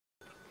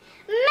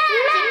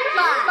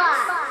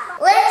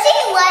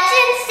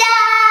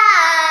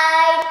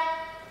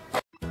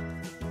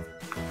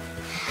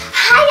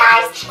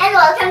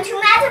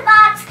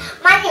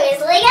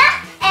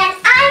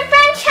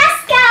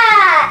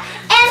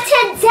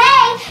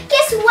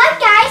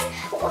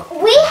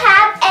we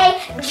have a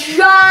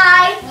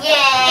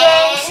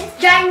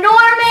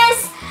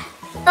ginormous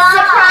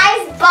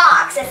surprise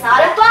box. It's not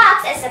a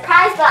box, it's a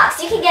surprise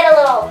box. You can get a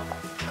little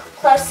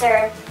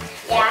closer.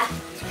 Yeah.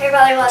 To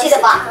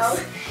the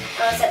box.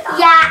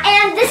 Yeah,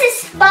 and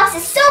box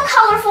is so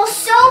colorful,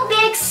 so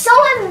big, so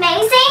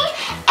amazing.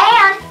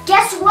 And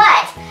guess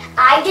what?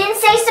 I didn't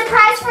say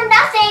surprise for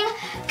nothing,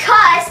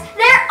 cause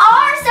there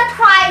are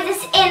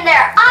surprises in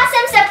there.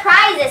 Awesome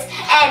surprises.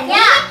 And me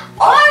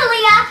or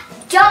Leah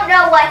don't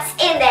know what's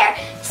in there.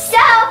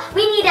 So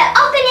we need to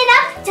open it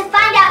up to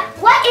find out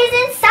what is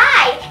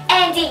inside.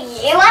 And do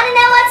you want to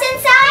know what's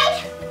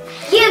inside?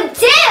 You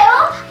do?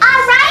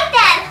 Alright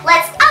then,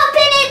 let's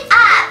open it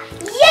up.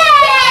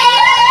 Yay!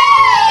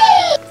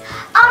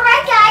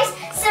 Alright guys,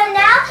 so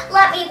now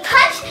let me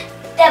punch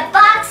the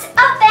box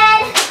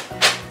open.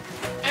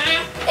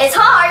 It's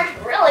hard,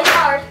 really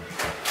hard.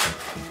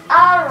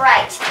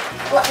 Alright,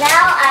 well,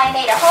 now I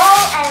made a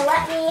hole and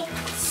let me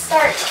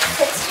start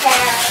to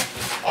tear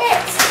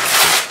it.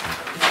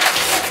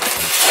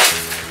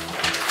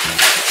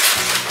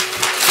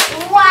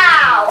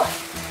 Wow!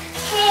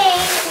 Hey,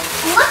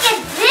 look at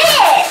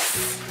this!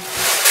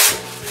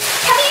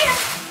 Come here!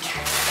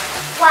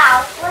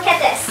 Wow, look at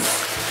this.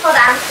 Hold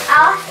on,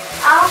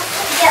 I'll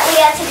get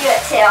Leah to do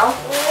it too.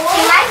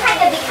 She might kind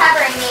of be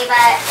covering me,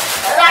 but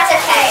that's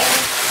okay.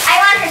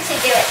 I want her to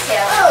do it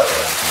too.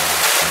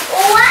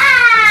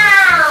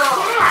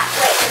 Wow! Yeah,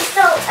 wait, there's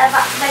still a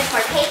bunch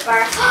more paper.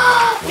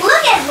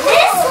 Look at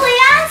this,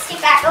 Leah! Stick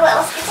back a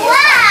little.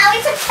 Wow,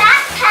 it's a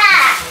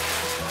backpack!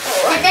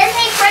 The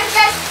Disney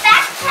Princess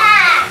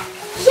backpack!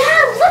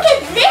 Yeah, look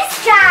at this,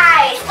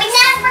 guys! We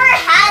never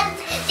had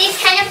these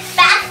kind of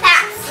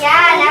backpacks.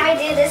 Yeah, now we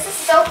do. This is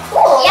so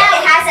cool. Yeah,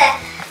 it has a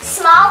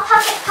small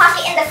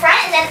pocket in the front,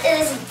 and then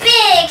there's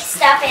big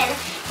stuff in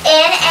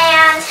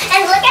and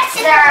look at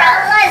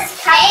Cinderella's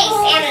face,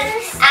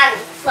 and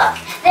look,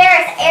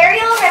 there's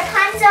Ariel,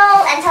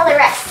 Rapunzel, and tell the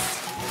rest.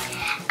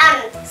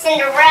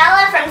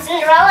 Cinderella from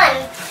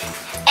Cinderella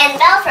and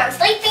Belle from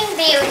Sleeping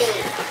Beauty.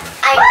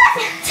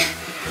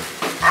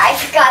 I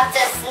forgot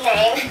this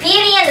name.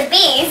 Beauty and the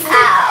Beast.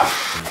 Oh.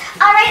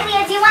 All right,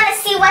 Leah, do you want to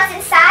see what's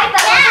inside?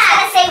 But we're just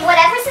gonna say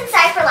whatever's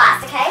inside for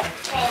last, okay?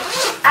 Okay.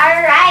 All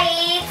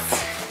right.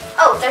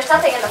 Oh, there's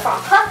something in the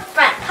front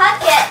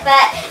pocket,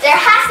 but there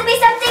has to be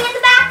something in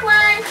the back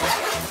one.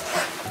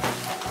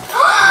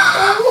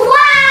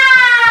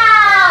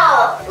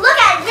 Wow! Look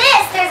at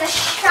this. There's a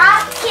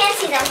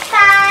Shopkins season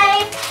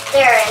 5.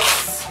 There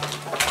is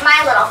My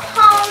Little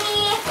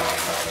Pony.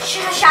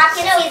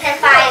 Shopkins season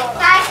 5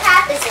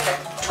 5-pack. This is a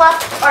 12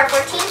 or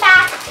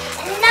 14-pack.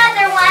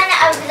 Another one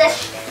of the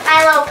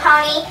My Little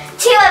Pony.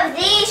 2 of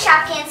these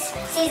Shopkins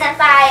season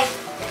 5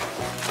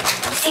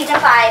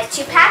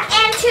 2-pack,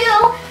 and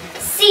 2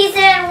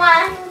 season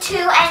 1, 2,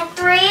 and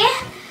 3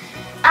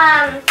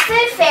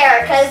 food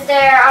fair, because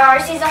there are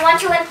season 1,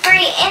 2, and 3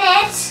 in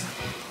it.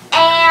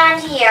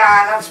 And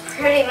yeah, that's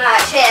pretty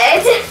much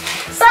it.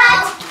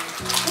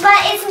 But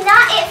it's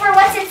not it for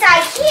what's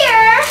inside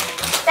here.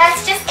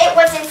 That's just it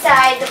what's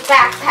inside the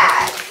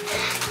backpack.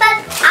 But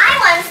I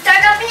want to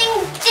start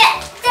opening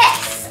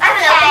this. I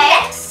want to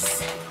open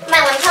this. My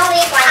Little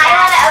Pony. I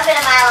want to open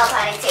a My Little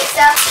Pony too.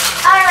 So,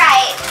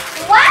 alright.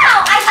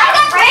 Wow, I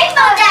got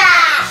Rainbow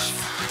Dash.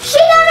 She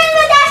got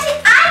Rainbow Dash and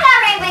I got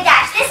Rainbow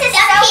Dash. This is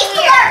so weird.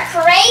 People are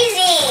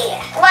crazy.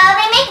 Well,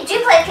 they make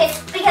duplicates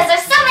because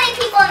there's so many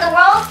people in the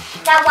world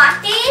that want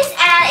these,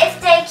 and if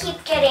they keep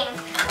getting,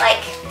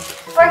 like,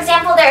 for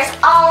example, there's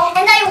all...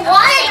 And I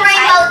wanted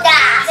Rainbow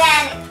Dash.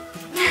 Then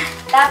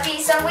that'd be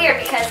so weird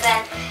because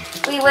then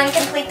we wouldn't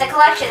complete the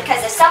collection,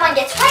 because if someone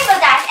gets Rainbow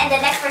Dash and the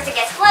next person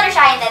gets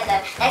Fluttershy and then the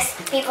next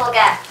people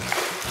get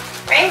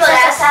Rainbow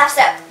Dash.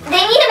 So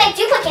they need to make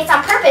duplicates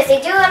on purpose.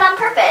 They do it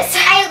on purpose.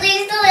 I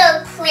lose the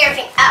little clear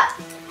thing up.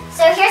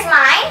 So here's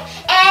mine,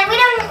 and we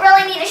don't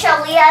really need to show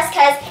Leah's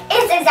because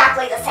it's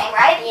exactly the same,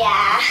 right?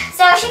 Yeah.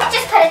 So she can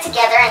just put it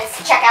together and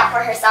check out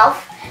for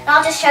herself. And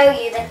I'll just show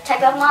you the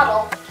type of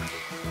model.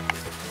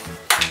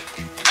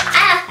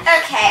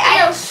 Okay.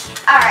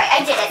 Alright,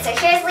 I did it. So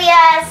here's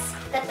Leah's.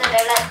 And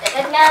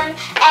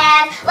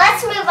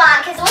let's move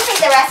on because we'll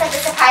take the rest of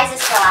the surprises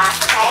for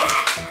last, okay?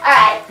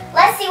 Alright,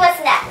 let's see what's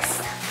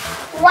next.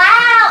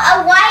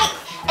 Wow,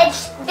 a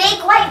big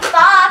white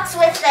box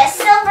with the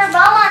silver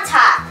bow on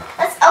top.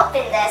 Let's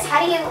open this.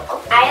 How do you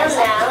open this? I don't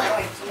know.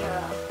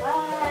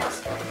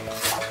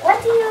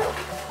 What?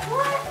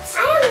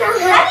 I don't know.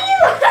 How do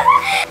you?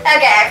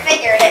 Okay, I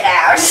figured it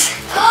out.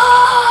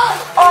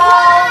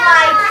 Oh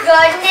my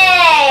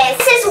goodness.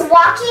 This is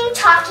walking,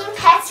 talking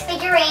pets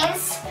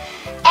figurines.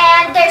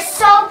 And they're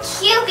so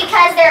cute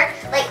because they're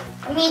like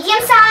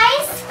medium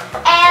size.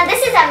 And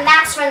this is a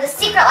Max from the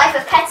Secret Life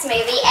of Pets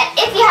movie. And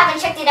if you haven't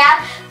checked it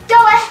out, go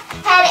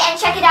ahead and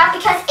check it out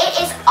because it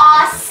is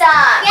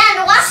awesome. Yeah,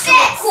 and watch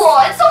this. Cool.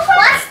 It's so fun.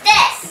 Watch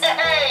this.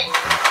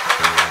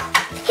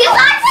 He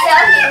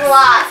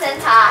walks and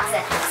talks.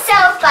 So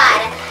fun.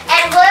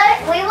 And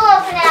we will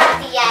open it at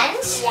the end.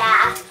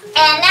 Yeah.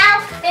 And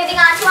now, moving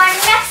on to our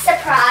next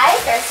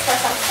surprise. There's still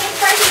some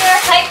paper here.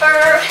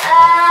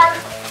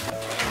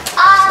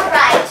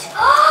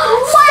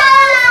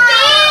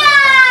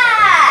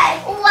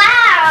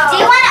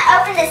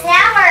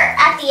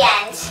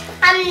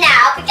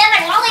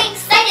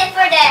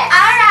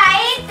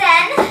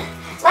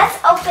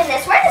 open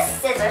this. Where are the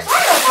scissors? Where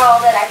in the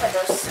world did I put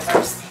those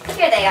scissors?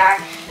 Here they are.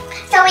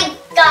 So we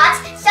got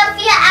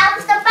Sophia out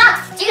of the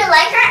box. Do you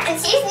like her? And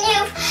she's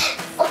new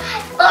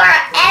for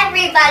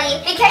everybody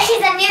Because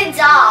she's a new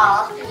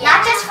doll. Yeah.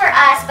 Not just for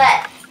us,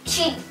 but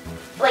she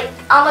like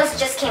almost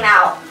just came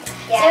out.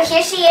 Yeah. So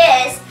here she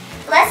is.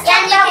 Let's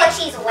talk about what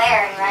she's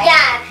wearing, right?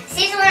 Yeah,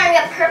 she's wearing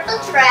a purple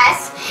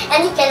dress,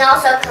 and you can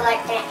also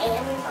collect the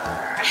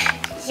amber.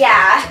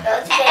 Yeah.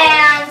 Okay.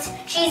 And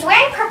she's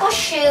wearing purple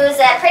shoes,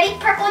 a pretty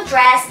purple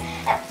dress,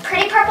 a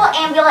pretty purple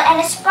amulet,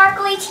 and a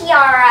sparkly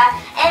tiara,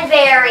 and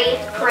very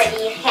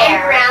pretty hair.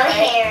 And brown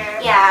right? hair.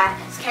 Yeah.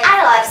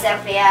 I love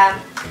Sophia.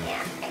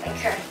 Yeah, I like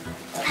her.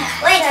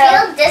 Wait,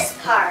 So- feel this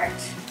part.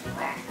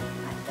 Where?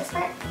 This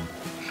part?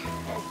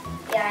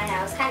 Yeah, I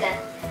know. It's kind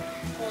of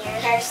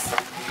Weird.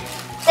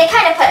 They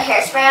kind of put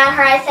hairspray on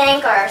her, I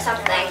think, or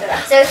something.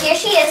 So here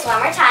she is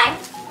one more time.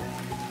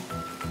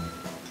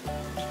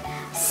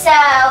 So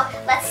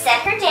let's set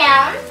her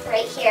down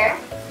right here.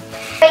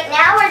 Right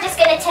now we're just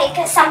going to take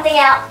something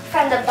out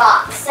from the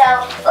box. So,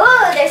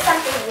 ooh, there's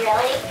something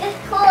really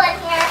cool in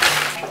here.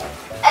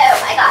 Oh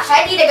my gosh,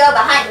 I need to go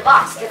behind the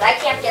box because I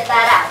can't get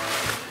that out.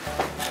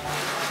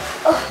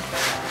 Oh,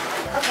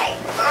 okay.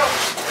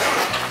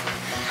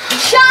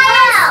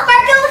 Giant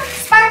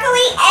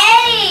sparkly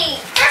egg!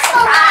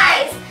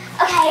 Surprise!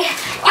 Okay.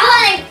 You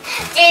want to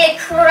do the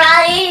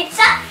karate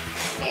chop?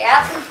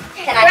 Yep.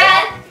 Can I do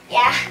it?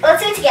 Yeah. Let's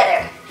do it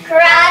together.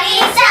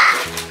 Karate chop.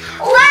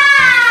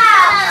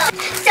 Wow!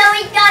 So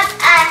we got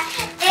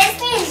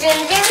Disney Zoom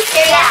Zoom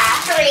Series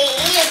 3.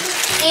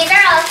 These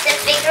are all the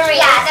figurines.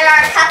 Yeah, there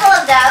are a couple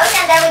of those,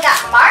 and then we got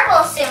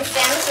Marble Tsum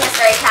Tsums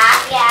mystery pack.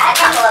 Yeah, a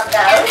couple of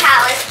And those.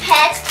 Palace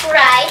Pets,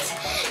 right?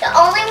 The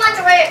only ones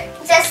we're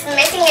just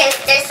missing is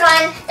this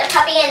one, the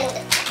puppy and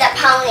the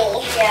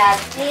pony. Yeah,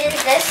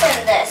 this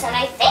and this, and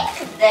I think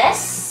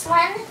this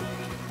one.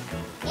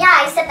 Yeah,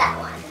 I said that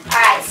one. All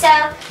right, so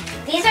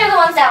these are the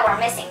ones that we're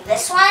missing.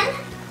 This one,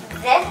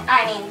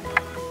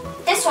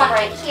 this one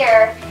right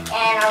here,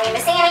 and are we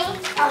missing any?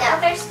 No.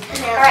 Others?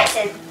 No. All right,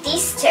 so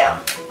these two.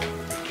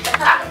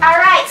 All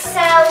right,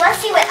 so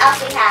let's see what else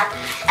we have.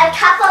 A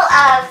couple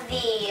of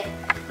the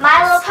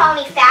My Little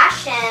Pony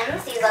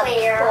fashions. These look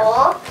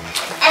cool.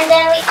 And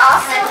then we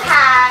also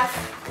have.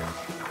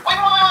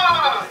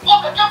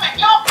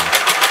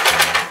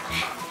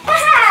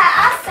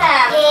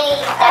 Awesome.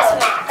 Yay, that's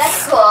Max. That's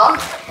cool.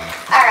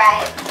 All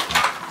right.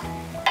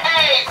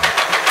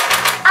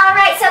 All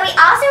right, so we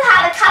also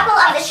have a couple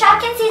of the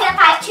Shopkins Season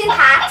 5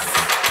 2-packs.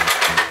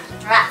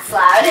 That's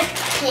loud.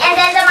 And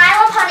then the My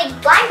Little Pony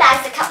blind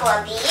bags, a couple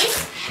of these.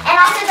 And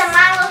also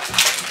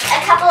a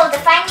couple of the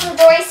Finding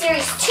Dory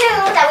Series 2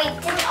 that we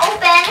didn't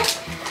open.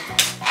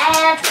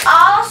 And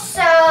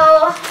also,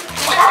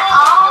 is that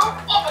all?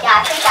 Yeah,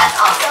 I think that's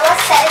all. So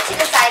let's set it to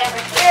the side over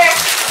here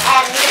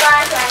and move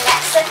on to our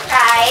next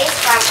surprise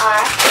from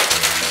our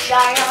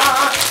giant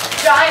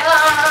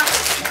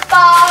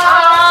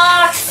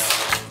box.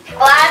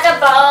 Black a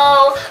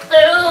bow,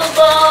 blue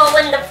bow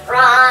in the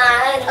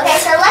front. Okay,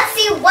 so let's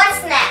see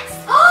what's next.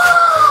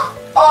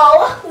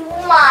 Oh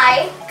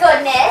my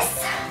goodness.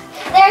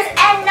 There's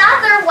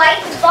another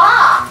white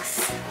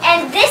box.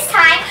 And this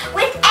time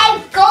with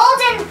a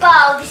golden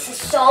bow. This is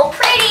so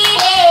pretty.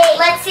 Yay.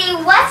 Let's see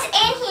what's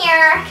in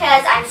here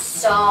because I'm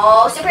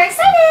so super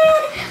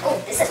excited.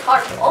 Oh, this is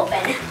hard to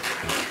open.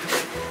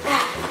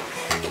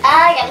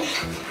 Again.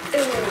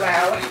 Ooh,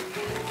 wow.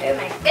 Oh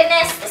my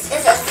goodness, this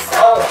is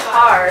so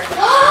hard.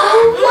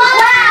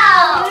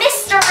 Wow.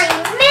 Mystery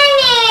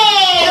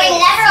Mini! We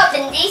never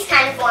opened these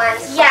kind of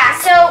ones. Yeah,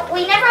 so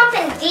we never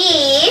opened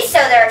these, so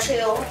there are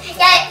two.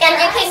 Yeah, and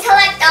you can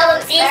collect all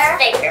of these There.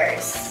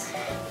 figures.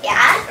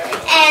 Yeah.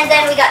 And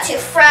then we got two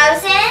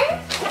Frozen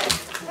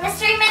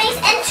Mystery Minis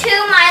and two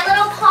My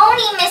Little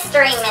Pony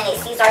Mystery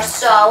Minis. These are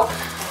so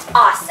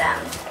awesome.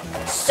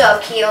 So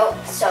cute,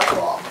 so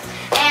cool.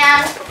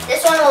 And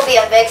this one will be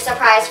a big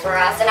surprise for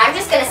us. And I'm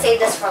just going to save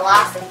this for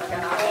last if we're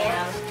going to open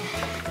them.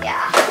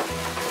 Yeah.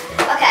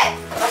 Okay,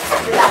 let's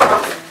do that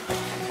one.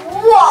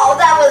 Whoa,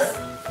 that was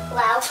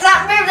loud.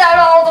 That moved out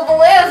all the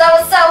balloons. That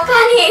was so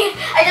funny.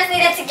 I just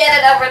needed to get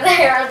it over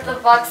there, the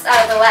box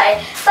out of the way.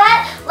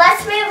 But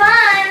let's move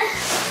on.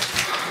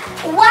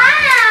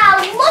 Wow,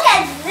 look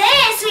at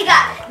this. We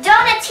got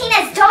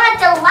Donatina's Donut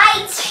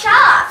Delights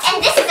shop.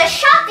 And this is a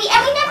Shopee,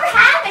 and we never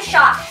had a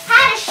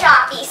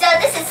Shopee. So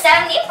this is so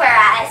new for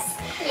us.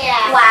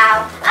 Yeah.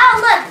 Wow. Oh,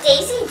 look,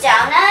 Daisy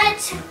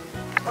Donut.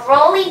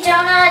 Rolly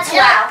Donut. No,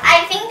 Wow.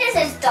 I think this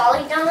is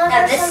Dolly Donut.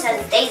 No, or this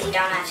something. says Daisy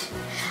Donut.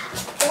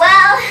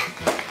 Well,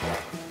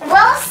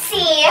 we'll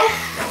see.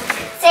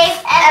 Save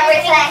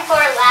everything for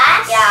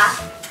last. Yeah.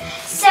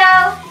 So,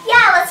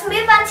 yeah, let's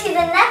move on to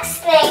the next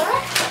thing.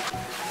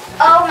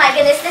 Oh my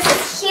goodness, this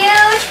is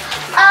huge.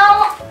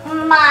 Oh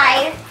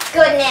my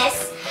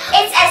goodness.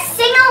 It's a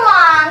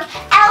sing-along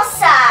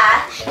Elsa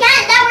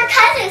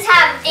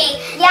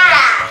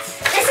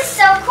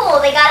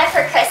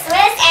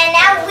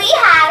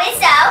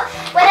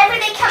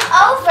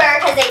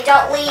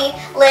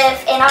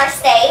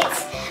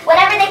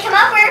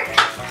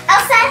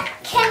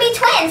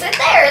joins with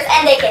theirs,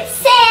 and they can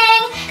sing.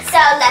 So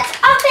let's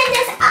open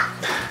this up.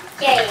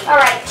 Yay. All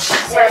right.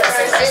 This,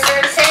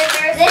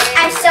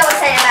 I'm so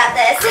excited about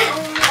this.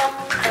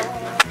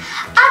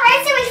 All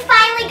right, so we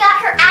finally got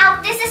her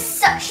out. This is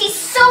she's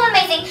so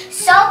amazing,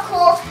 so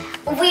cool.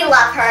 We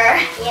love her.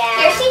 Yeah.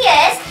 Here she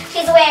is.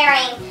 She's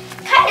wearing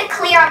kind of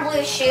clear and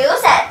blue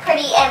shoes, a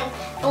pretty and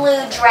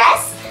blue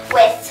dress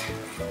with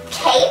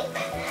cape,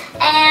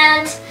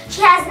 and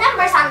she has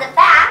numbers on the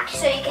back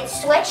so you can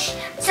switch.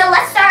 So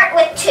let's start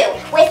with 2.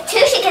 With 2,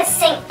 she can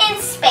sing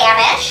in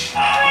Spanish.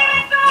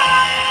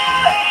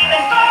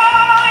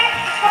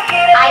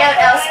 I don't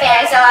know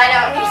Spanish, so I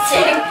don't need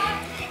to.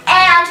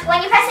 And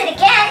when you press it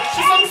again,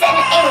 she sings it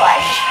in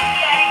English.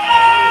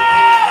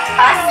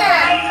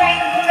 Awesome.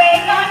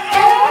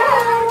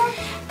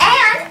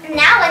 And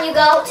now when you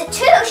go to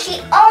 2,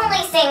 she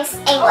only sings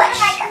English.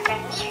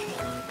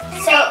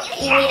 So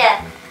you need to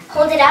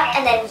hold it up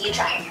and then you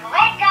try.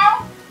 Let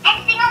go and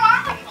sing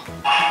along with me.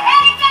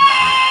 Let it go.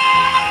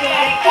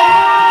 Let it go.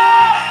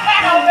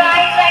 Now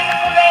rise like a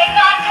parade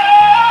on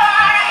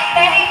tour.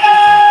 Let it go.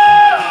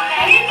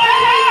 Let it go.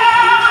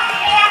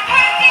 Yeah,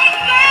 perfect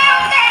girl,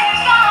 that's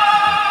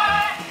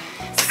gone.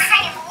 I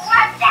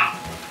love that.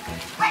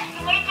 Let's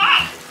sing it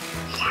again,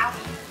 shall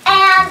we?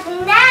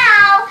 And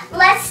now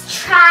let's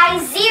try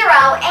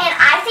 0, and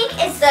I think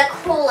it's the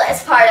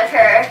coolest part of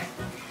her.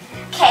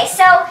 Okay,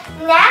 so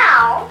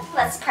now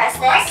let's press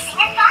Let's this. sing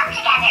a song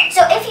together.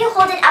 So if you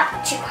hold it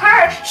up to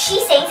her, she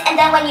sings, and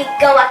then when you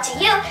go up to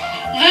you,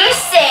 you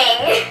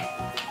sing.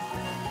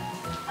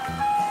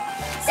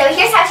 So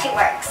here's how she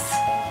works.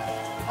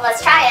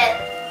 Let's try it.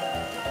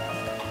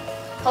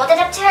 Hold it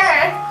up to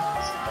her.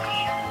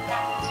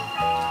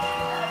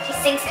 She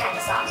sings kind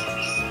of soft.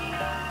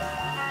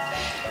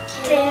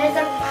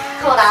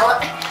 Hold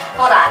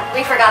on.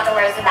 We forgot the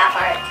words in that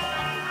part.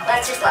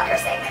 Let's just let her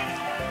sing.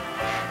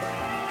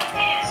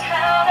 Is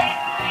how they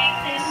make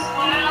this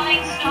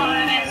swirling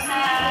storm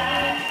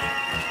inside.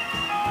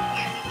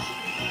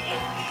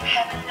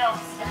 Heaven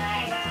knows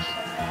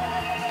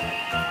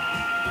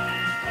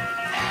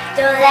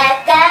Don't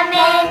let them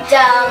in,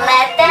 don't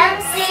let them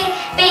see.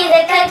 Be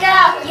the good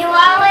girl you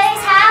always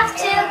have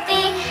to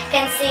be.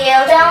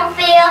 Conceal, don't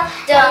feel,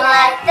 don't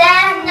let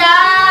them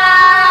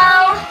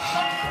know.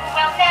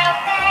 well now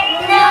they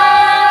No,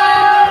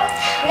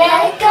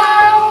 let it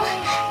go,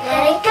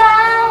 let it go.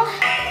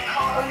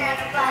 Will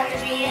never bother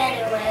me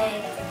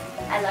anyway.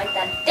 I like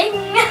that ding.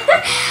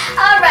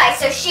 Alright,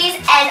 so she's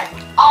an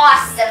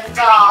awesome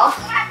doll.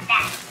 Love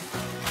that.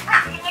 Come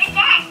on, sing it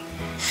again.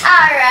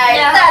 Alright,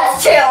 No.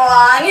 that's too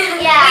long.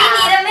 Yeah. We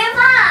need to move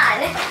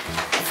on.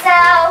 So,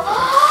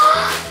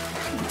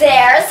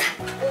 there's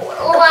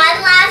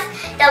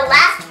The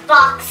last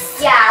box.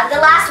 yeah, the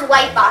last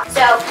white box.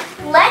 So,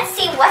 let's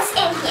see what's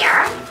in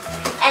here.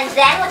 And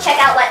then we'll check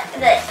out what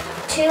the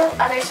 2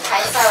 other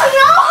surprises are left.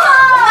 No!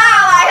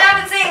 Wow, I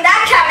haven't seen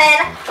that coming.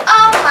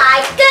 Oh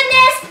my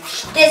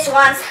goodness. This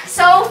one's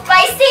so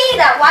spicy.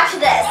 Now watch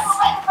this.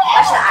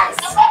 Watch the eyes.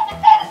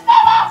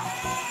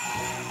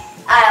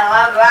 I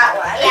love that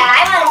one. Yeah,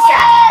 I want to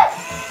try.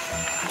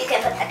 You can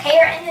put the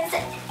carrot in his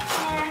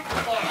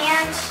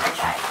hand.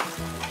 Try.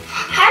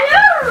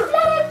 Hello.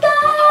 Let it go.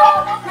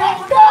 Let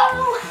it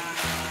go.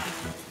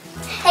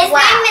 His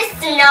Wow. name is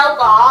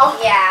Snowball.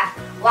 Yeah.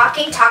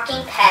 Walking,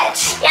 talking pet.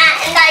 Yeah,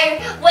 and I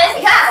wish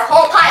You have a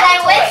whole pile I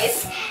of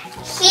wish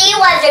toys. he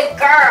was a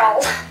girl.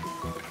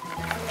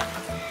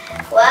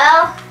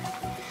 Well,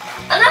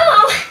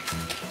 Oh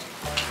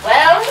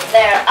well,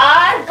 there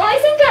are boys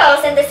and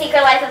girls in the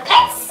Secret Life of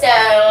Pets, so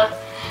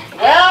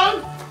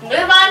we'll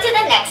move on to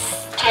the next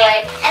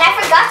toy. And I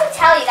forgot to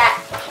tell you that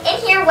in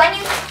here, when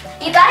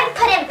you gotta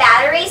put in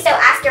batteries, so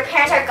ask your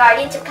parents or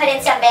guardian to put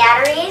in some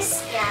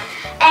batteries. Yeah.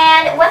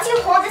 And once you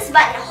hold this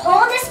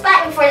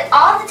button for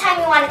all the time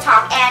you want to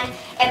talk, and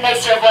it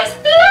makes your voice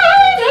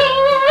louder.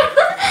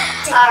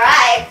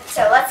 Alright,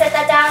 so let's set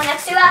that down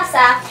next to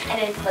Elsa, and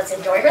then let's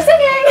enjoy her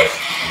singing.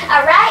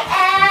 Alright,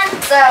 and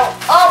so,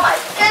 oh my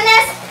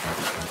goodness.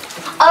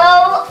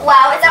 Oh,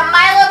 wow, it's a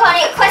My Little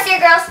Pony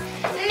Equestria Girls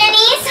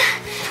Minis.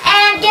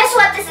 And guess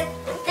what this is?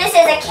 This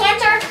is a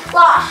Canter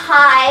Law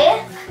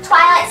High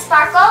Twilight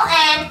Sparkle,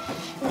 and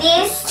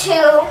these 2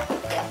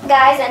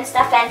 guys and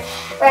stuff and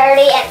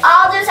Rarity and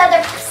all those other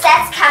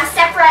sets come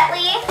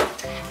separately.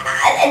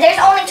 There's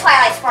only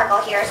Twilight Sparkle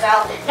here, so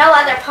no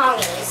other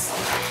ponies.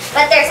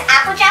 But there's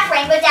Applejack,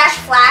 Rainbow Dash,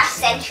 Flash,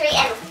 Sentry,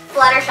 and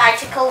Fluttershy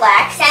to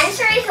collect.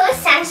 Sensory? Who is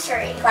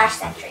Sensory? Flash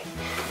Sentry.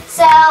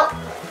 So,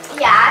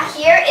 yeah,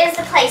 here is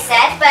the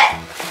playset, but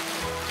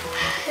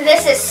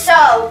this is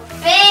so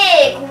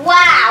big.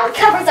 Wow, it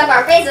covers up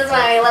our faces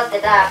when we lift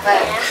it up, but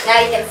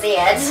now you can see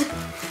it.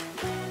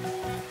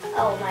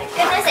 Oh my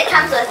goodness, it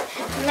comes with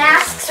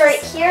masks right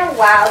here.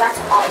 Wow, that's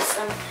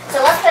awesome. So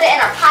let's put it in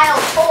our pile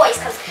of toys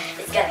because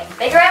it's getting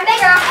bigger and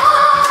bigger.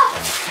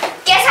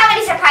 Guess how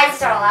many surprises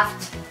are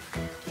left?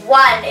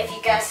 1, if you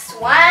guessed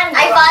 1.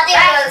 I thought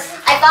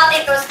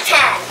it was 10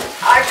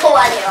 or 20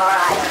 or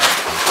I don't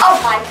know. Oh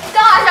my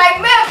gosh, I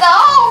moved the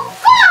whole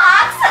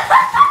box.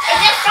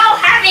 It's just so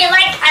heavy,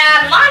 like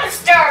a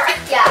monster.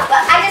 Yeah,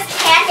 but I just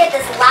can't get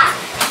this last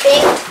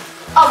big.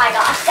 Oh my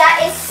gosh, that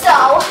is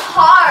so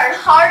hard.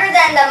 Harder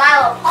than the My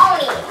Little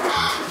Pony.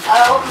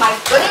 Oh my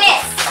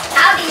goodness.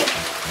 How do you...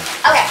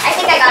 Okay, I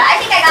think I got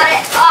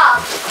it. Oh.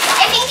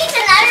 I think it's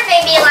another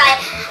baby alive.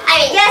 I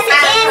mean, Yes, it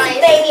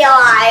is Baby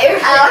Alive.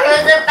 I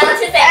was about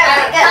to say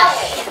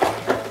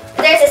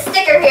There's a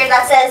sticker here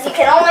that says you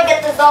can only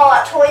get this doll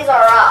at Toys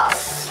R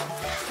Us.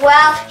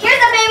 Well, here's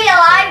the Baby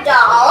Alive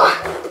doll.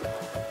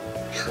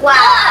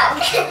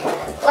 Wow.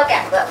 Look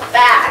at the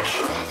back.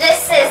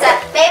 This is a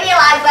Baby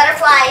Alive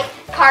Butterfly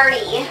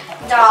Party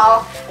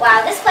doll.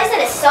 Wow, this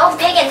playset is so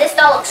big and this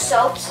doll looks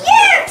so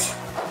cute.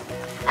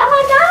 Oh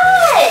my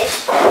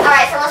gosh.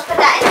 Alright, so let's put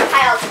that in the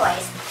pile of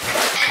toys.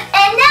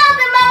 And now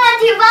the moment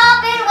you've all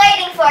been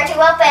waiting for, to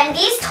open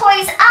these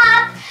toys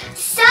up.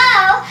 So,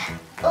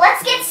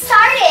 let's get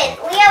started.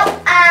 Leo,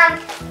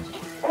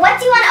 what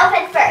do you want to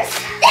open first?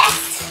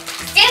 This!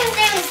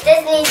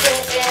 Disney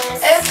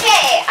Zooms.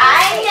 Okay,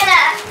 I'm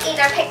gonna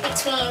either pick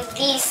between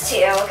these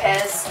two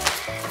because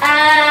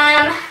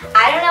I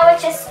don't know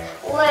which is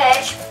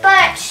which,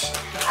 but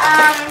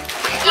how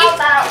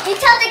about You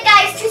tell the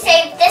guys to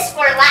save this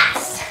for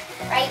last,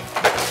 right?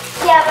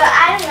 yeah, but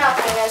I don't know if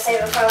I'm gonna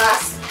save it for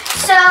last.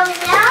 So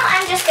now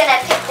I'm just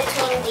gonna pick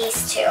between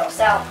these two.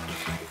 So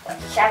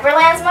whichever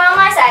lands more on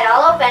my side,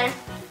 I'll open.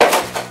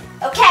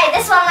 Okay,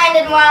 this one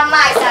landed more on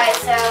my side,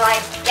 so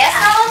I guess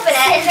I'll open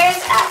it.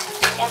 Scissors up.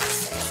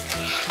 Yes.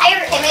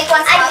 Okay, make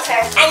one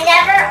smaller. I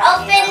never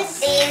opened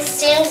these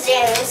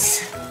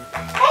Zooms.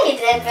 Yeah, you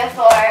did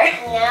before.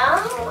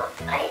 No,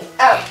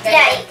 Oh,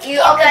 Yeah,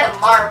 you opened the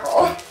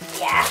marble.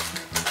 yeah.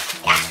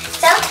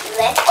 So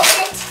let's open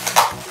it.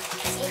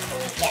 See who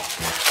we get.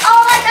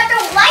 Oh, I got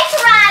the white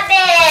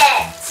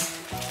rabbit.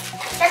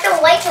 That's a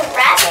white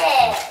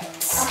rabbit.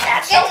 Oh,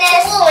 That's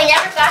goodness. so cool. We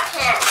never got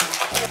him.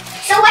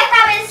 So White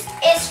Rabbit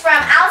is from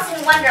Alice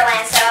in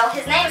Wonderland, so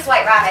his name is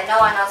White Rabbit. No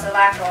one knows his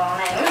actual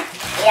name.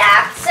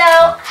 Yeah. So,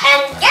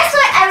 and guess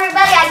what,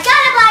 everybody? I got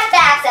a black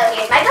bag, so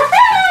here's my black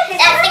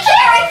bag. That's the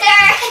character.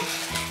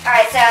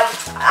 Alright, so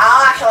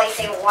I'll actually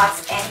see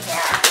what's in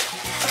here.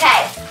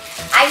 Okay,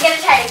 I'm going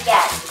to try to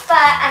guess,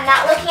 but I'm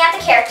not looking at the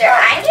character.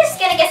 I'm just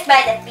going to guess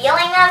by the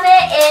feeling of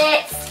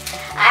it.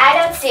 I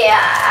don't see it.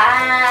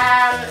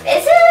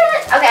 Is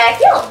it? Okay, I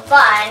feel a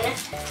bun.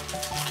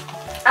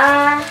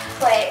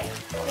 Wait,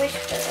 which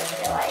does it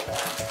feel like?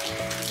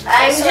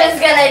 I'm just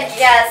going to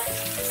guess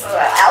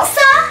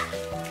Elsa?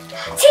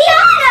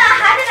 Tiana!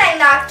 How did I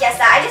not guess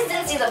that? I just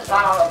didn't see the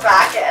bun on the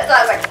bracket. So I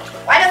was like,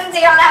 why doesn't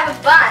Tiana have a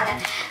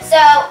bun? So,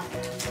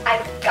 I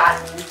got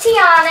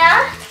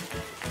Tiana.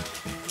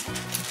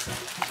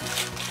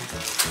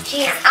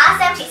 She's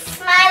awesome. She's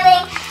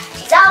smiling.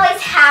 She's always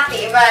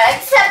happy, but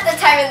except the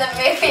time in the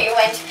movie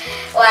when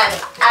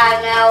I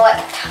don't know what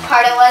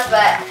part it was,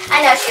 but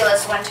I know she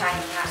was one time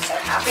not so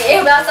happy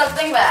about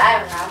something, but I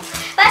don't know.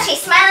 But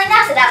she's smiling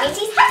now, so that means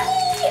she's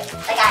happy,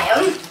 like I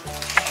am.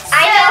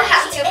 I know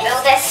how to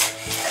build this.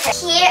 Okay.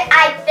 Here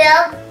I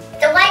build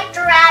the white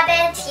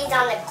rabbit. He's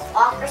on the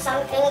clock or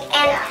something.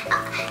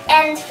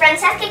 And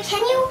Francesca,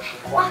 can you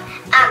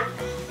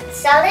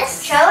sew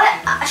this? Show it?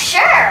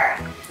 Sure.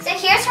 So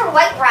here's her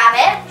white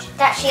rabbit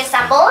that she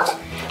assembled.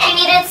 She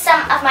needed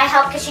some of my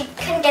help because she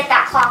couldn't get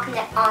that clock on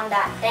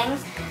that thing.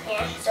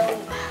 Yeah. So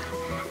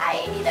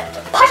I needed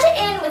to push it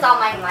in with all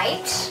my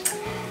might.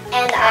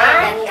 And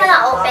I'm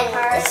gonna open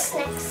this. this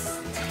next.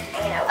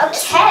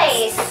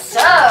 Okay,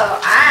 so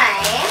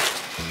I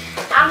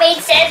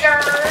made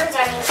scissors.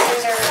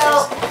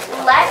 So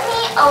let me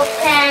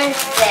open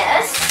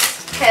this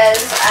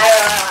because I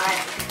really want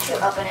to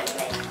open it.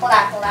 Hold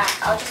on.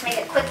 I'll just make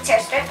a quick tear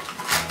strip.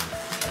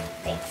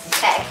 Thanks.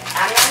 Okay,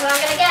 I don't know who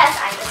I'm gonna guess.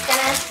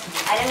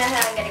 I don't know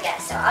who I'm gonna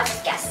guess, so I'll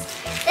just guess.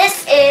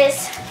 This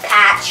is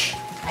Patch.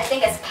 I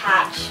think it's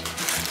Patch.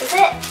 Is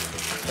it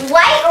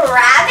White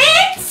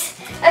Rabbit?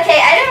 Okay,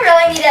 I don't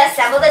really need to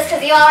assemble this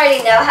because you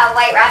already know how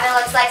White Rabbit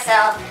looks like, so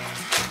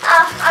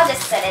I'll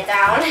just set it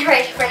down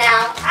right for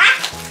now.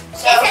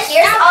 So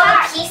here's all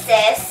the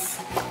pieces.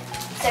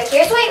 So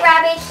here's White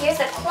Rabbit, here's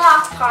the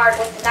clock part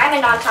with the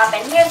diamond on top,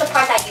 and here's the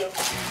part that's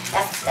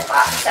the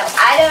box. So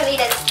I don't need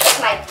to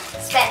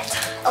spent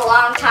a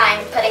long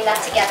time putting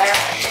that together.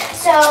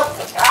 So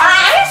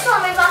I just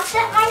want to move on to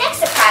my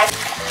next surprise.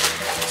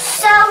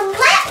 So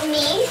let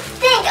me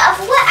think of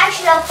what I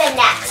should open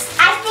next.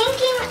 I'm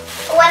thinking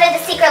one of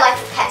the Secret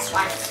Life of Pets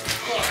ones.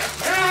 Yeah.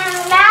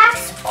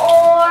 Max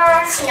or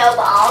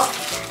Snowball.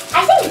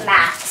 I think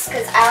Max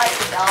because I like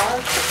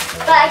dogs,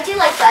 but I do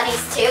like bunnies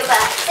too. But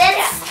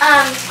since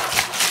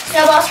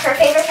Snowball's her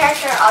favorite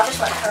character, I'll just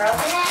let her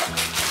open it.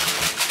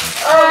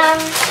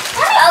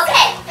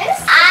 Okay.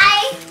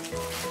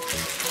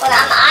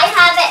 I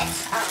have it.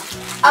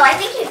 Oh, I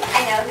think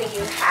I know who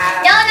you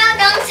have. No,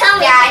 don't tell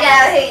me. Yeah, I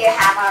know who you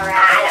have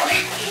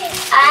already.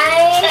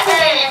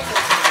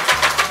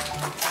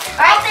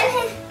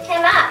 Open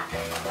him up.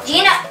 Do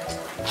you know?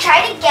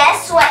 Try to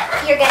guess what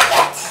you're gonna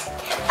get.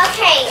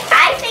 Okay,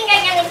 I think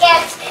I'm gonna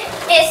get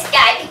this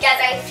guy because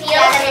I feel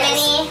The his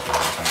mini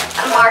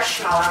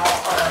marshmallow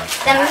or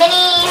the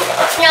mini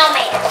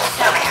snowman.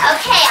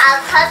 Okay,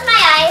 I'll close my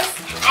eyes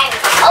and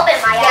open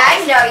my eyes. Yeah, I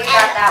know you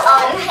got that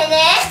one. Open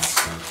it.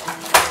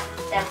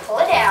 Then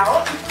pull it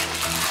out.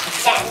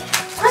 Then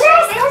close your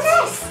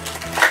eyes.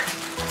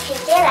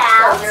 Take it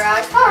out. Close your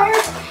eyes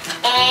hard.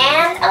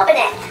 And open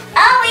it.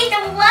 Oh, it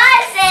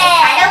wasn't.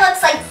 It kind of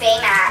looks like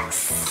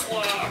Baymax.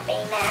 Yeah,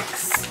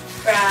 Baymax.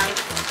 From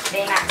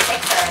Baymax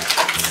 6 or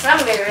some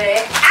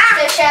movie.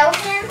 To show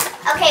him.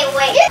 Okay,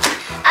 wait.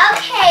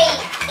 Okay,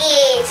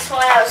 it's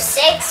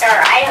 106 or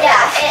I don't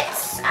know.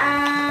 It's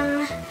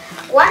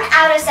 1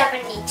 out of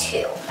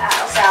 72.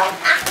 So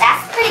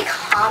that's pretty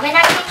common,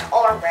 I think,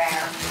 or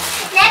rare.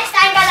 Next,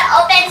 I'm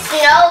gonna open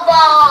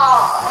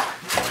Snowball.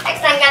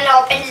 Next, I'm gonna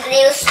open the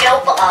new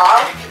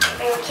Snowball.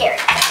 Bring the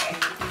carrot.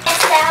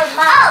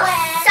 Oh,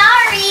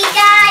 sorry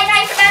guys,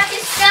 I forgot to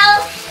show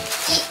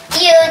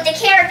you the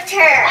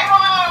character.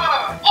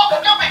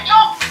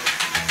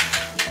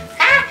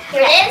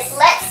 Here it is.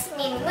 Let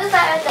me move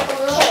out of the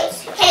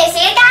balloons. Can you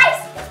see it,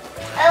 guys?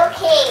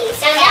 Okay,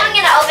 so now I'm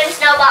gonna open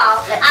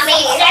Snowball. I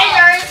mean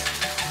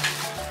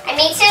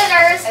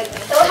scissors.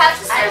 Who has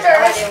the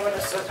scissors?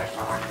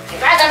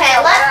 Okay,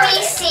 let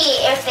me see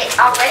if it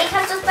already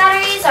comes with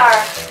batteries or...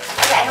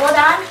 Okay, hold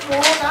on.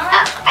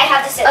 I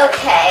have the scissors.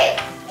 Okay.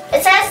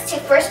 It says to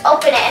first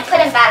open it and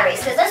put in batteries,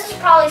 because this is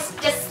probably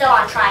just still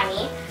on Try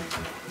Me.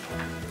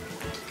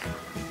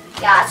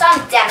 Yeah, it's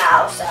on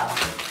demo, so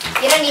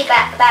you don't need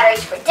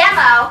batteries for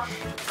demo.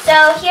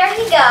 So here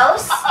he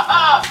goes.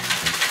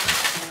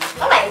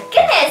 Oh my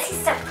goodness,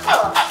 he's so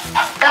cool.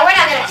 But we're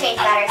not going to change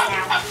batteries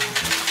now.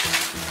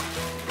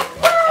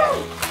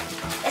 Woo!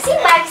 Does he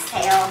wag his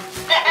tail?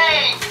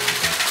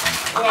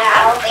 No,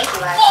 I don't think he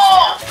wags his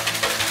tail.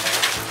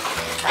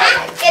 Oh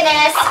my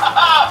goodness.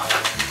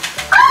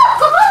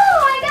 Oh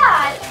my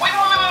god!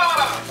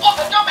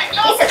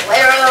 He says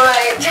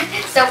literally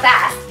so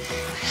fast.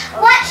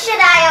 What should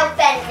I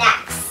open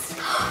next?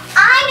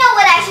 I know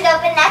what I should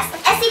open next.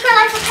 A Secret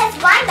Life of Pets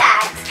blind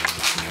bag.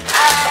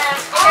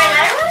 Is there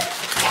another one?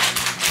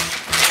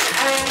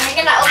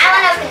 I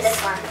want to open this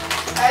one.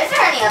 Or is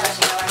there any other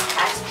Secret Life of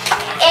Pets?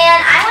 And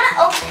I want to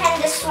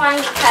open this one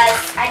because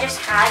I just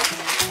had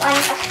one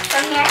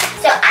from here.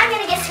 So I'm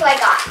going to guess who I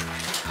got.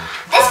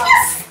 This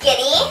feels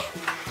skinny.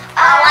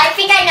 I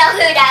think I know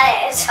who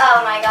that is.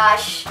 Oh my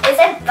gosh. Is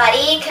it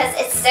Buddy? Because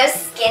it's so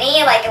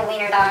skinny, like a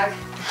wiener dog.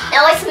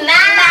 No, it's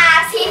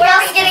Max. He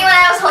feels skinny when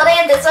I was holding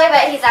it this way,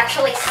 but he's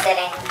actually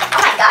sitting. Oh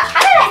my gosh.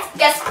 How did I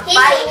guess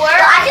Buddy? Well,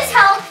 I just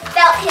felt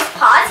his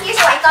paws here,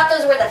 so I thought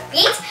those were the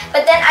feet.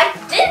 But then I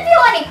didn't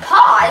feel any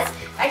paws.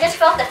 I just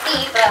felt the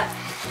feet, but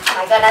oh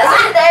my goodness.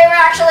 They were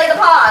actually the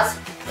paws.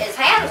 His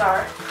hands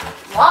are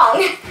long.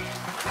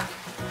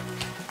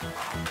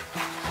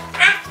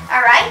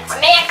 Alright. I'm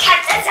gonna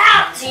cut this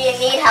out. Do you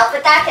need help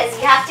with that? Because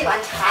you have to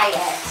untie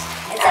it.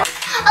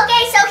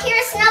 Okay, so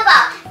here's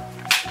Snowball.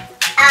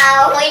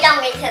 We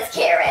don't need his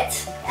carrot.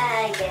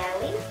 Yeah,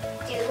 we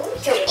do.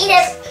 To eat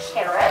it.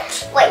 Carrot.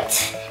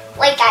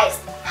 Wait guys.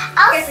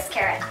 Here's his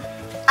carrot.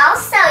 I'll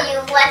show you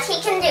what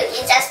he can do.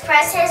 You just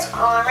press his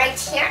arm right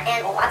here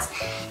and watch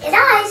his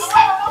eyes.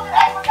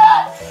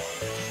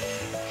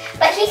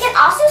 But he can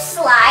also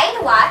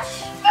slide, watch.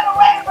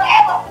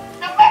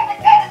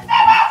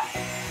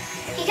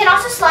 He can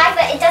also slide,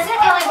 but it doesn't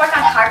really work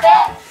on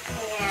carpet.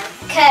 Yeah.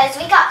 Because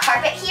we got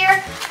carpet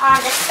here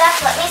on this stuff.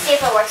 Let me see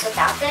if it works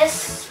without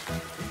this.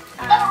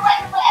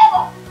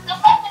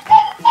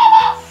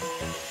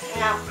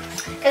 No.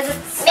 Because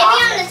it's Maybe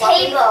on the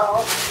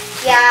table.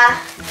 Yeah.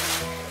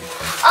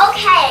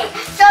 Okay,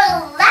 so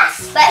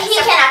But he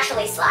can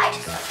actually slide.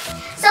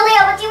 So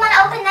Leo, what do you want to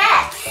open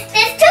next?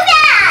 This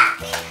two-pack!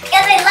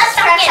 Because I love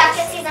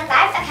Shopkins season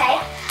 5, okay.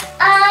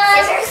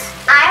 Scissors.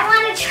 I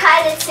want to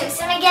try the Tsum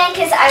Tsum again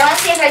because I want to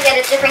see if I get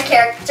a different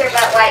character,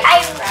 but like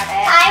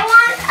rabbit. I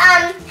want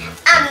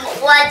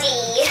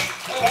Woody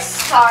in the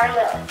star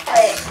little.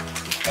 Wait,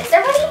 is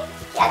there Woody?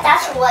 Yeah,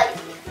 that's Woody.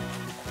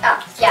 Oh,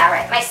 yeah,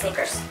 right. My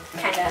sneakers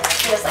kind of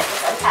feels like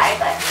it's untied,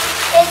 but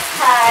it's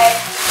tied.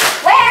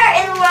 Where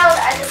in the world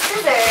are the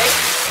scissors?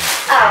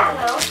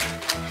 Oh.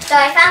 So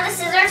I found the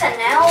scissors and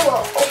now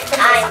we'll open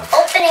I'm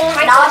opening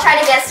my Now I'll try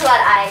to guess what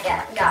I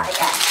got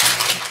again.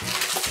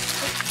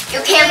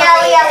 You can't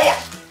believe it.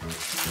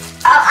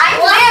 Oh, I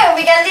knew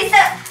because he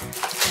said,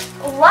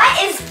 what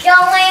is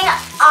going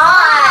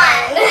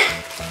on?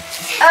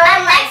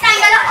 Next I'm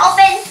going to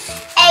open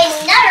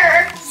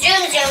another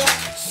Zoom Zoom.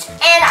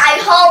 And I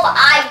hope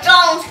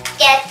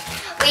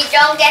we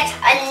don't get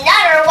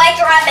another white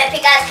rabbit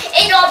because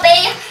it will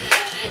be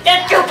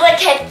the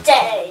duplicate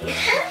day.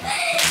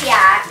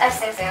 Yeah, of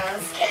Tsum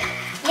Tsums.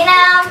 You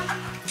know,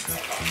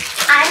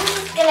 I'm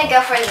gonna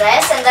go for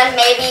this and then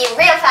maybe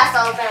real fast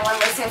I'll open one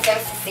of the Tsum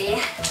Tsums to see.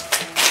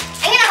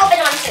 I'm gonna open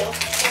one too.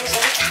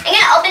 I'm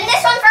gonna open this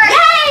one first.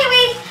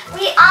 Yay!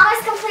 We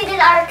almost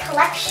completed our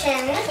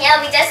collection. Yeah,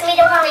 we just made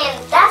a plan.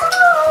 That's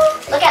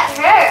cool. Look at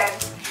her.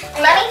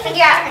 Let me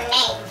figure out her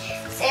name.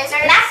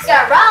 Scissors.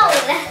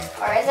 Macaron.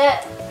 Or is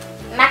it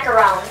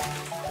macaron?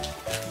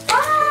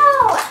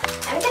 Wow!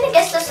 I'm gonna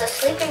think this is a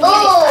Sleeping Beauty.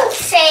 Ooh,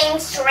 Shane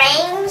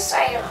Frames.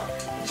 I don't know.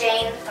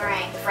 Jane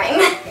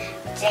Frame.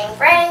 Jane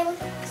Frame.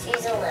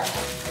 She's a little.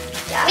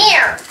 Yeah.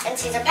 Mirror. And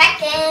she's a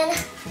peckin.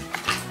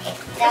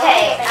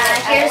 Okay,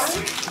 here's.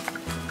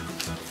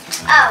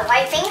 Oh,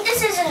 I think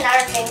this is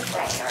another thing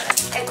flavor.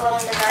 A glow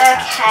in the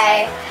dark.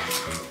 Okay.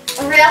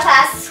 Real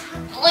fast.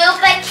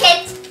 Lupa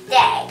Kids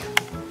Day.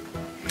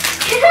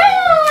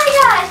 Oh my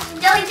gosh.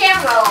 Jelly jam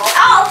roll.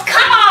 Oh,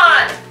 come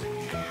on!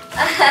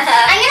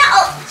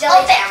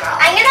 Jelly jam roll.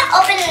 I'm gonna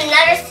open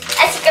another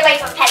secret bag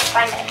from Pet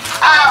Finder.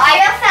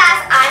 Real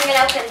fast. I'm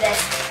gonna open this.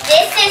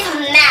 This is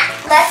Matt.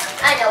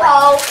 I know.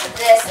 Oh,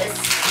 this is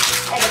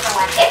a different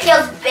one. It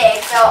feels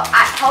big, so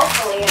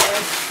hopefully it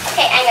is.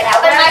 Okay, I'm gonna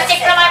open my Where is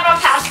secret it? bag from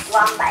Pet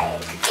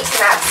Finder. It's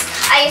Max.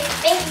 I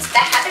think it's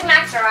the Happy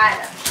Max or I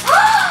don't know.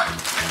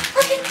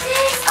 Look at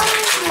this.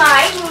 Oh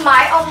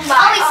my. Oh,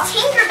 it's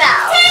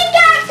Tinkerbell.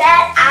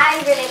 Tinkerbell.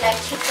 I really like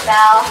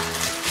Tinkerbell.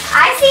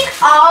 I've seen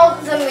all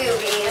the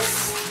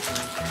movies.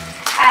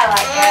 I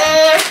like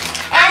it.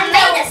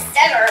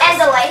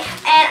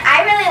 And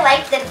I really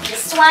like the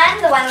Beast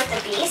one, the one with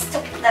the Beast,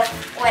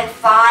 when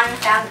Fawn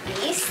found the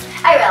Beast.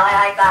 I really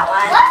like that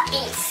one. What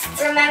beast?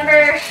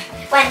 Remember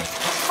when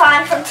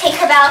Fawn from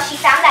Tinkerbell, she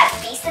found that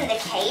Beast in the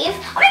cave?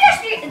 Oh my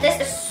gosh, this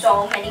is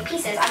so many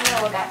pieces. I'm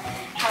gonna look at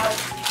how.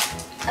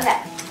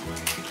 Okay.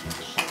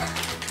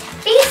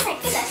 Beast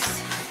like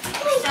this.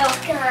 Oh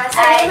gosh.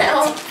 I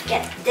will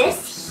get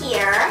this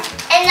here.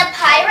 And the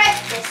pirate.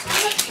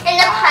 And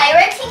the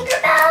pirate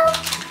Tinkerbell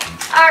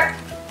are.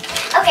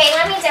 Okay,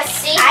 let me just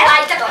see. I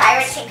like the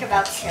pirate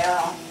Tinkerbell too.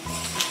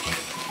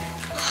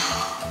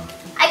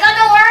 I got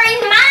the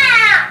worrying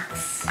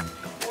Max.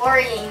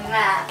 Worrying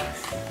Max.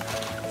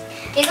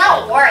 He's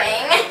not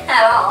worrying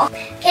at all.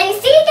 Can you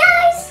see it,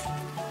 guys?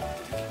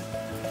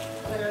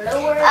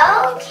 Lower.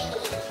 Okay.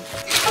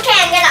 Okay,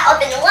 I'm gonna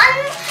open one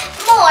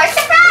more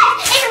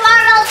surprise. It's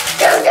Marvel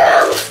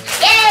Doo-Doo.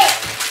 Yay!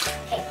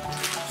 Okay,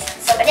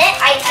 let's open it.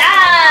 I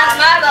love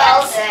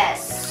marbles.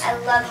 This. I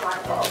love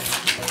marbles.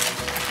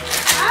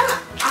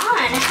 Come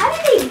on, how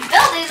did they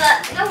build these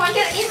up? No one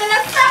can even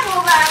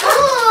assemble them.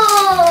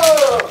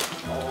 Ooh.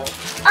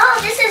 Oh,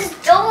 this is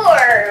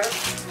door.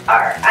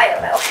 Or I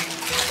don't know.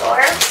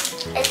 Door.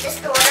 Is this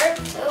door?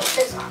 Oh,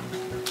 this one.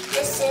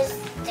 This is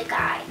the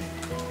guy.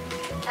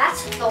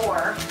 That's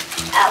Thor.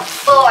 Oh,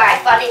 Thor. I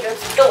thought it was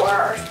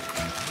door.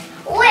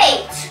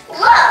 Wait,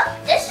 look.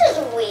 This is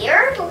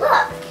weird.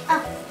 Look.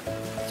 Oh,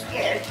 it's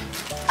weird.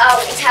 Oh,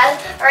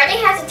 it already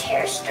has a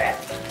tear strip.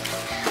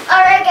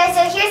 Alright guys,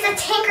 so here's the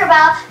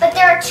Tinkerbell, but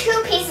there are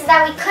two pieces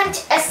that we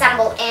couldn't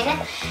assemble in.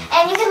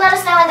 And you can let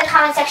us know in the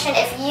comment section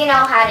if you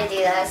know how to do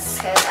this,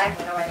 because I have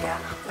no idea.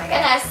 Oh my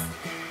goodness.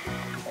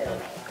 Oh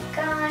my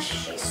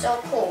gosh, she's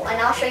so cool.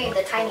 And I'll show you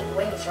the tiny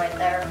wings right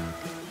there.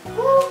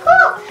 Ooh,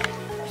 cool.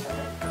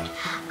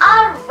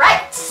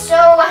 Alright,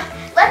 so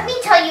let me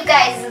tell you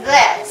guys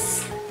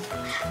this.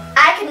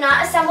 I could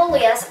not assemble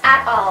Leah's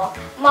at all.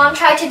 Mom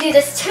tried to do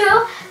this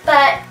too,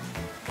 but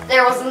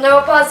there was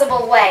no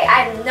possible way.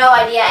 I have no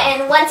idea.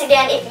 And once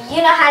again, if you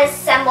know how to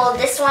assemble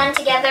this one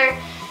together,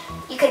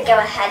 you could go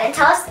ahead and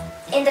tell us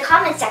in the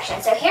comment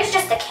section. So here's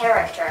just the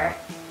character.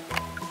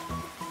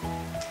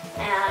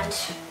 And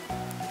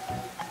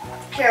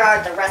here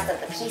are the rest of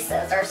the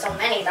pieces. There are so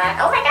many that,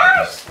 oh my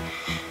gosh.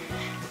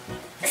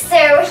 So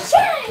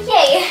yeah,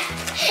 yay.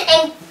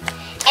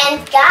 And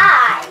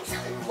guys,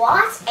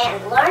 watch and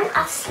learn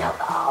a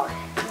snowball.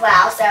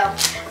 Wow, so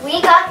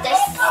we got this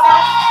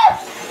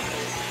stuff.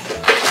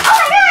 Oh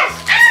my gosh!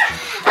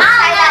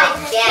 I got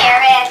his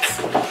carrot.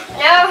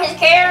 No, his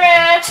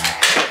carrot.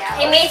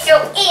 He needs to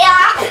eat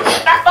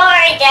before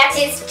he gets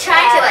his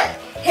Trying to like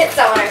hit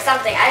someone or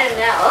something. I don't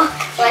know.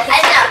 What he's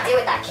trying to do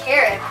with that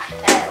carrot.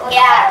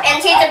 Yeah, and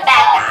he's a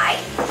bad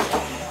guy.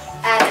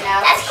 I don't know.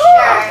 That's for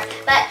cool. Sure.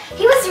 But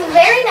he was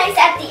very nice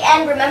at the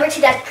end. Remember to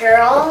that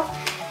girl.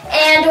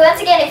 And once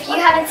again, if you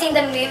haven't seen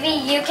the movie,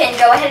 you can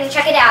go ahead and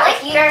check it out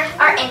if you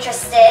are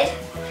interested.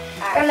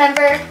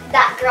 Remember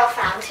that girl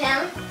found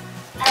him.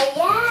 Oh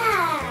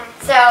yeah.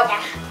 So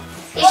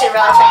you should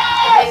really check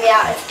the movie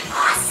out. It's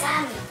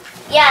awesome.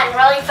 Yeah, and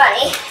really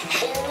funny.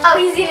 Oh,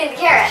 he's eating the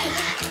carrot.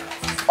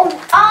 Oh,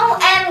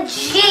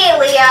 OMG,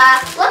 Leah.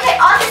 Look at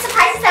all the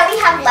surprises that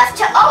we have left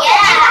to open. Yeah.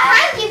 And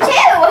behind you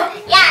too.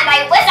 Yeah, and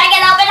I wish I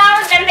could open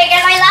all of them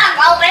because I love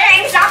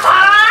opening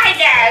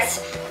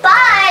surprises.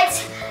 But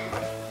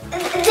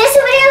this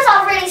video is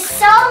already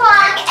so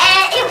long,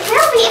 and it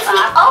will be if we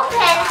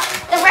open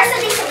the rest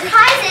of these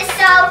surprises.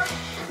 So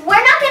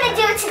we're not going to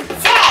do it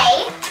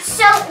today.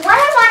 So what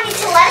I want you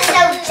to let us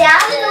know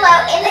down below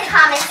in the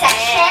comment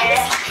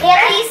section. Yeah,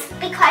 please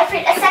be quiet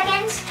for a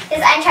second,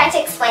 because I'm trying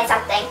to explain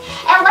something.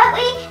 And what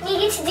we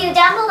need you to do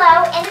down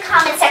below in the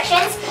comment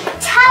sections,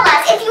 tell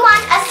us if you want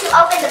us to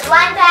open the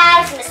blind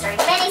bags, Mystery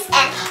Minis,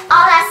 and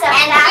all that stuff.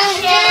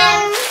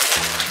 And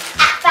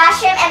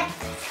fashion, and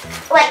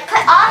like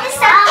put all this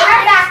stuff in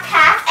our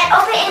backpack and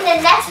open it in the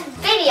next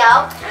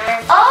video.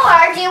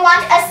 Or do you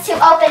want us to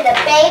open the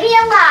baby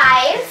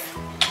alive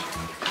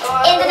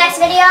in the next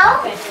video?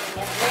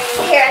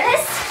 Here it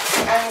is.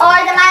 or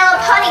the My Little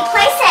Pony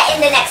playset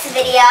in the next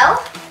video?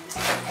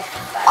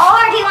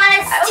 Or do you want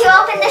us to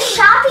open the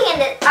Shopee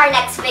in our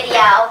next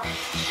video?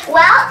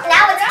 Well,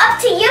 now it's up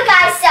to you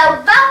guys,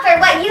 so vote for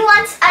what you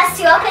want us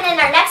to open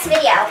in our next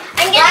video.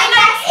 I'm getting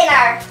my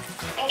carrot.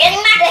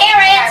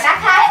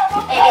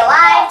 Maybe a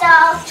live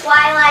doll,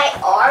 Twilight,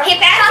 or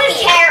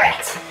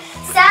carrot.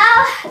 So,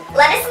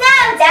 let us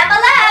know down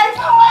below.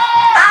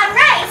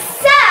 Alright,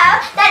 so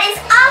that is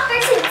all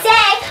for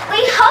today.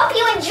 We hope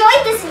you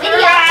enjoyed this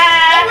video.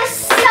 It was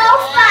so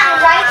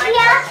fun, right,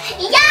 Tia?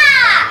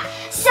 Yeah!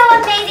 So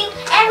amazing.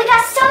 And we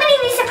got so many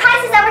new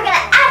surprises that we're going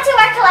to add to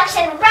our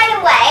collection right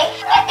away.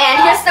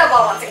 And here's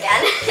Snowball once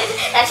again.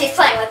 That she's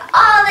playing with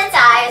all the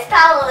time. It's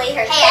probably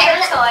her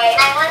favorite toy.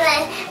 I want to,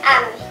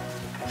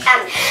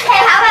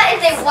 Hey, how about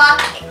if they walk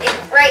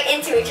right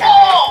into each other?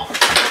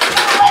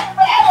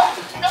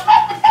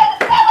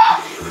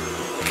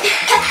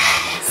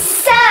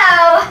 So,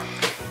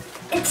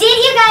 did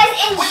you guys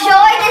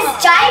enjoy this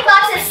giant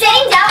box? Of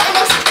sitting down, it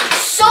looks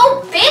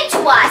so big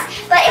to us.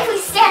 But if we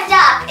stand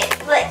up,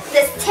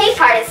 this tape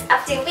part is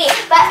up to me.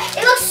 But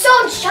it looks so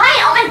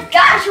giant. Oh my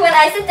gosh, when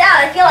I sit down,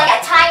 I feel like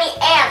a tiny